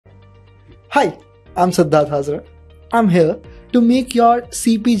Hi, I'm Siddharth Hazra. I'm here to make your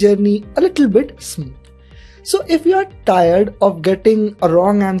CP journey a little bit smooth. So if you are tired of getting a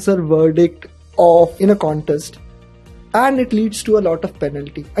wrong answer verdict in a contest and it leads to a lot of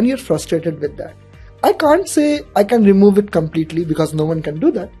penalty and you're frustrated with that, I can't say I can remove it completely because no one can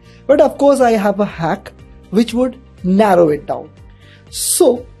do that. But of course I have a hack which would narrow it down.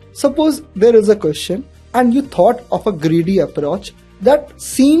 So suppose there is a question and you thought of a greedy approach that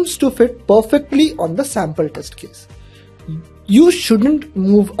seems to fit perfectly on the sample test case. You shouldn't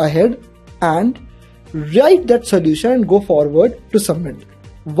move ahead and write that solution and go forward to submit it.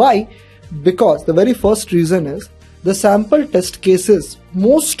 Why? Because the very first reason is the sample test cases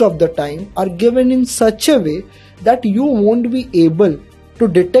most of the time are given in such a way that you won't be able to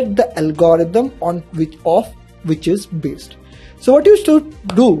detect the algorithm on which is based. So what you should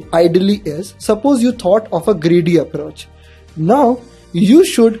do ideally is, suppose you thought of a greedy approach. Now you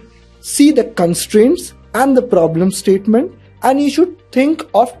should see the constraints and the problem statement, and you should think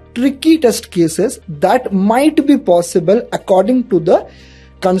of tricky test cases that might be possible according to the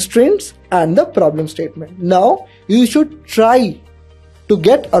constraints and the problem statement. Now you should try to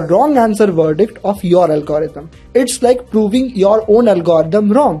get a wrong answer verdict of your algorithm. It's like proving your own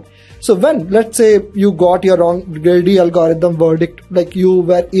algorithm wrong. So when, let's say, you got your wrong greedy algorithm verdict, like you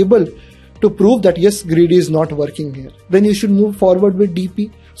were able to prove that yes, greedy is not working here, then you should move forward with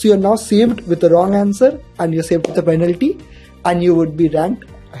DP. So you're now saved with the wrong answer and you're saved with the penalty and you would be ranked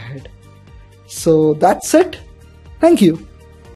ahead. So that's it. Thank you.